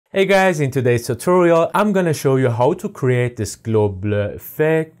Hey guys, in today's tutorial, I'm gonna show you how to create this glow blur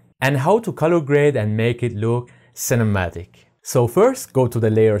effect and how to color grade and make it look cinematic. So first, go to the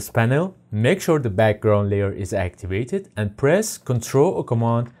layers panel, make sure the background layer is activated and press Ctrl or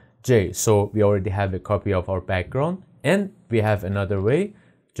Command J. So we already have a copy of our background and we have another way.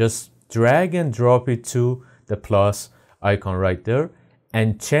 Just drag and drop it to the plus icon right there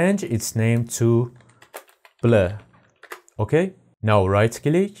and change its name to blur. Okay? Now right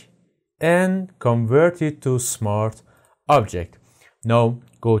click and convert it to smart object. Now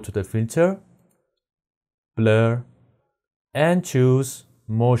go to the filter, blur, and choose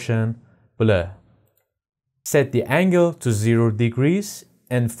motion blur. Set the angle to 0 degrees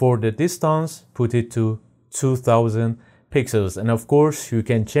and for the distance put it to 2000 pixels. And of course you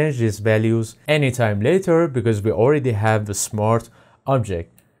can change these values anytime later because we already have the smart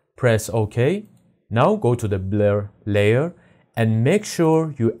object. Press OK. Now go to the blur layer and make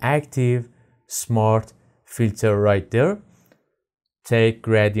sure you active smart filter right there. Take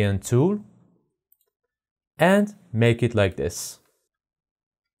gradient tool and make it like this.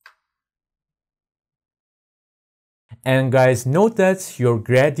 And guys, note that your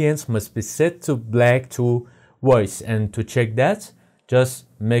gradients must be set to black to white, and to check that, just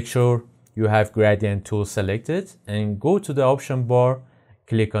make sure you have gradient tool selected and go to the option bar,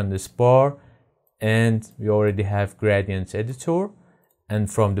 click on this bar, and we already have gradient editor,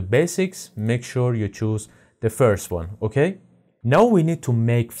 and from the basics make sure you choose the first one. Okay, now we need to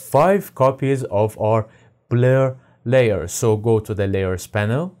make 5 copies of our blur layer. So go to the layers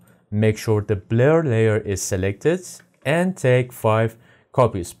panel, make sure the blur layer is selected and take 5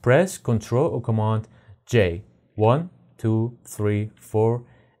 copies. Press Ctrl or Command J. 1, 2, 3, 4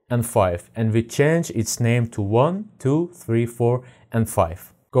 and 5, and we change its name to 1, 2, 3, 4 and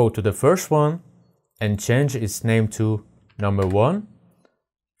 5. Go to the first one and change its name to number 1.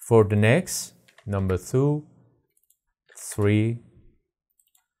 For the next, number 2, 3,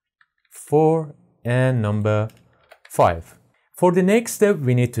 4 and number 5. For the next step,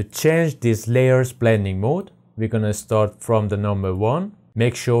 we need to change this layers blending mode. We're gonna start from the number 1,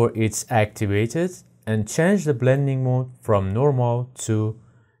 make sure it's activated and change the blending mode from normal to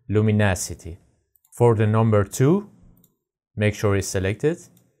luminosity. For the number 2, make sure it's selected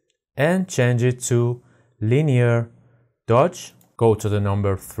and change it to linear dodge. Go to the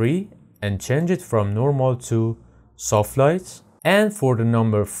number 3 and change it from normal to soft light. And for the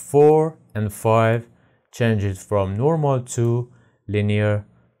number 4 and 5, change it from normal to linear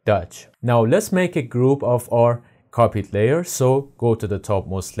dodge. Now let's make a group of our copied layers. So go to the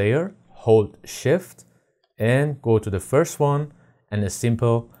topmost layer, hold shift and go to the first one and a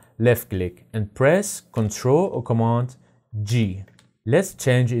simple left click and press Ctrl or Command G. Let's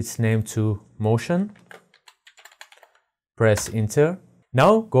change its name to motion. Press enter.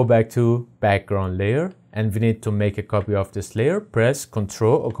 Now go back to background layer and we need to make a copy of this layer. Press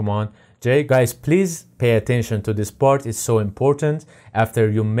Ctrl or Command J. Guys, please pay attention to this part. It's so important.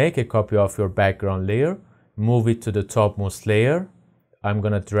 After you make a copy of your background layer, move it to the topmost layer. I'm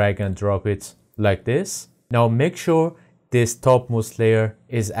gonna drag and drop it like this. Now make sure this topmost layer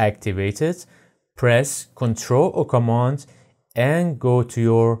is activated. Press Ctrl or Command and go to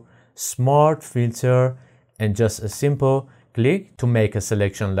your smart filter and just a simple click to make a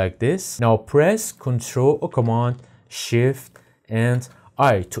selection like this. Now press Ctrl or Command Shift and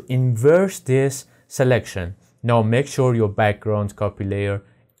I to invert this selection. Now make sure your background copy layer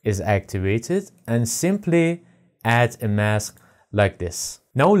is activated and simply add a mask like this.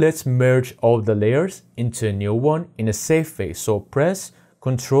 Now let's merge all the layers into a new one in a safe way. So press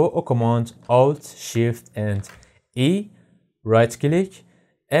Ctrl or Command Alt Shift and E, right click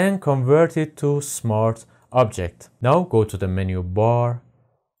and convert it to smart object. Now go to the menu bar,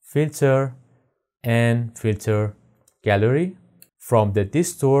 filter and filter gallery. From the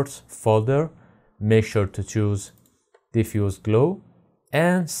distort folder, make sure to choose diffuse glow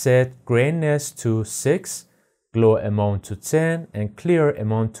and set grainness to 6, glow amount to 10 and clear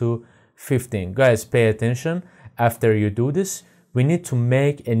amount to 15. Guys, pay attention. After you do this, we need to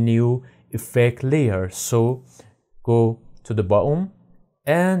make a new effect layer. So go to the bottom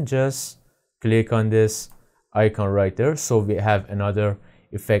and just click on this icon right there. So we have another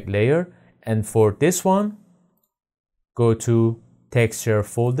effect layer, and for this one, go to texture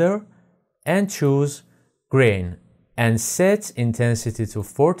folder and choose grain and set intensity to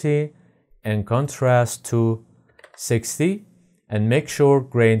 40 and contrast to 60 and make sure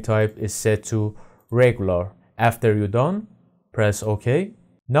grain type is set to regular. After you're done, press OK.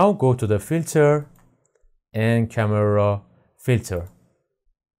 Now go to the filter and camera filter.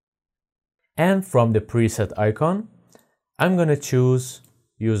 And from the preset icon, I'm gonna choose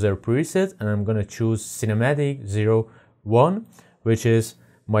user preset, and I'm gonna choose cinematic 01, which is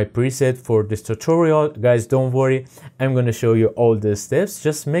my preset for this tutorial. Guys, don't worry, I'm gonna show you all the steps.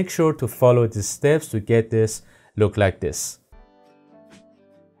 Just make sure to follow the steps to get this look like this.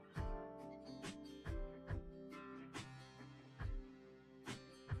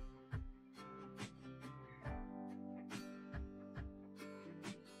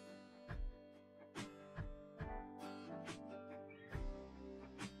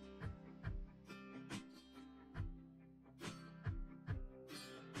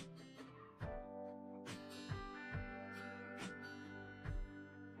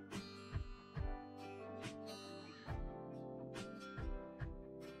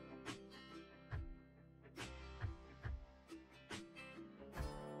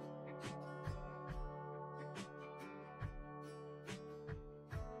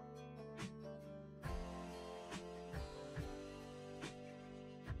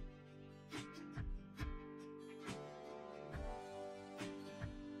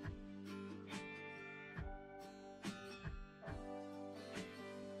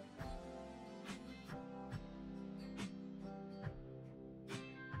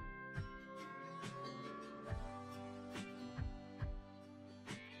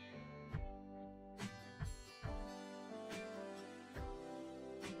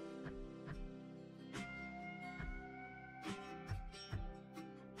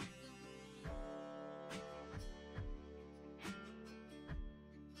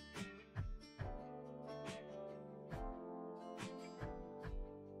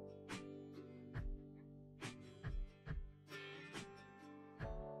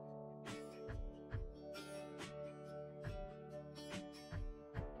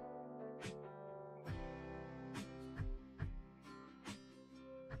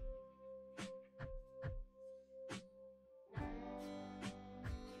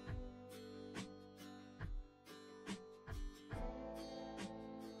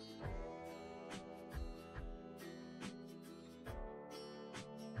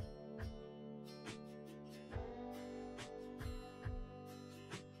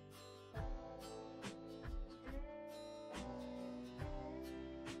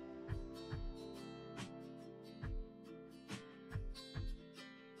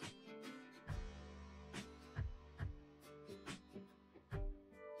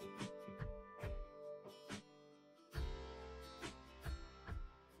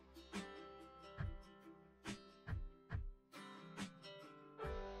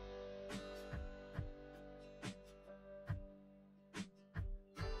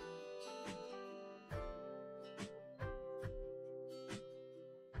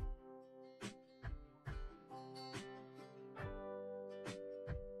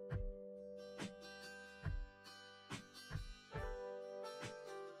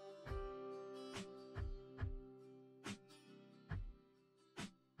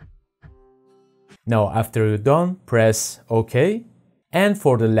 Now after you're done, press OK. And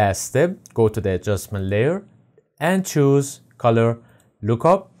for the last step, go to the adjustment layer and choose color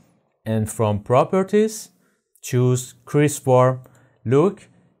lookup, and from properties choose crisp warm look,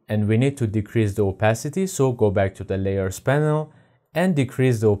 and we need to decrease the opacity, so go back to the layers panel and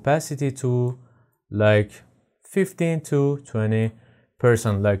decrease the opacity to like 15 to 20%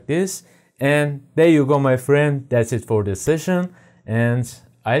 like this. And there you go, my friend. That's it for this session, and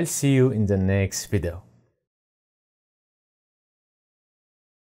I'll see you in the next video.